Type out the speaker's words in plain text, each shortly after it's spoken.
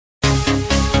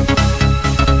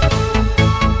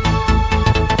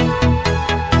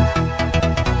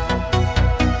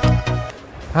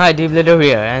Hi, bellow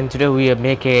here, and today we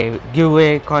make a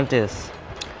giveaway contest.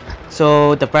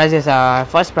 So the prizes are: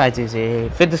 first prize is a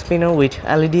fidget spinner with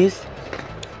LEDs,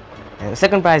 and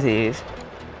second prize is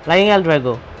Flying El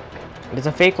Drago. It's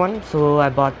a fake one, so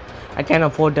I can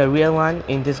afford the real one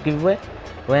in this giveaway.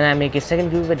 When I make a second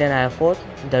giveaway, then I afford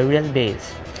the real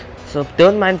base. So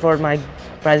don't mind for my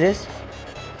prizes.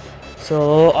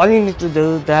 So all you need to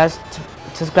do is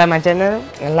subscribe my channel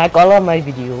and like all of my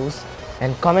videos,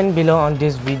 and comment below on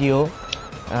this video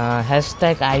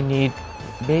hashtag I need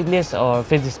Beyblade or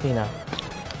fidget spinner,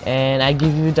 and I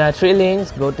give you the 3 links.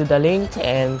 Go to the links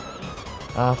and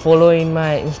follow in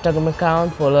my Instagram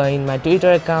account, follow in my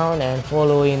Twitter account, and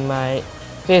follow in my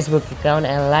Facebook account,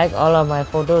 and like all of my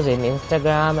photos in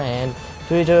Instagram and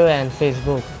Twitter and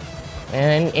Facebook.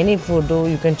 And any photo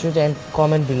you can choose and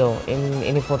comment below in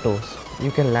any photos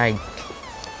you can like.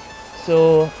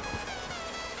 So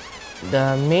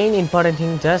the main important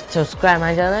thing, just subscribe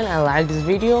my channel and like this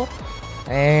video,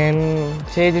 and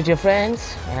share it with your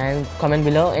friends, and comment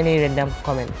below any random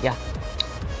comment. Yeah,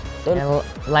 and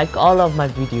like all of my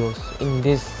videos in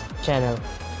this channel.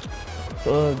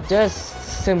 So just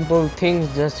simple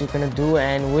things just you can do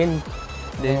and win.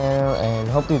 And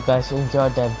hope you guys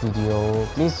enjoyed that video.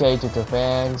 Please share it with your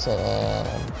friends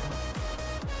and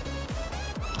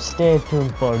stay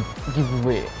tuned for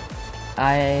giveaway.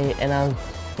 I announced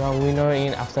the winner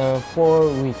in after 4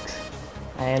 weeks.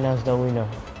 I announced the winner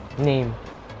name.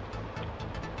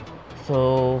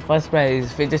 So first prize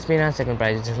is fidget spinner, second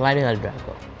prize is Flying El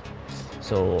Drago.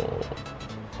 So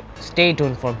stay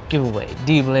tuned for giveaway.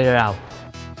 Beyblade out.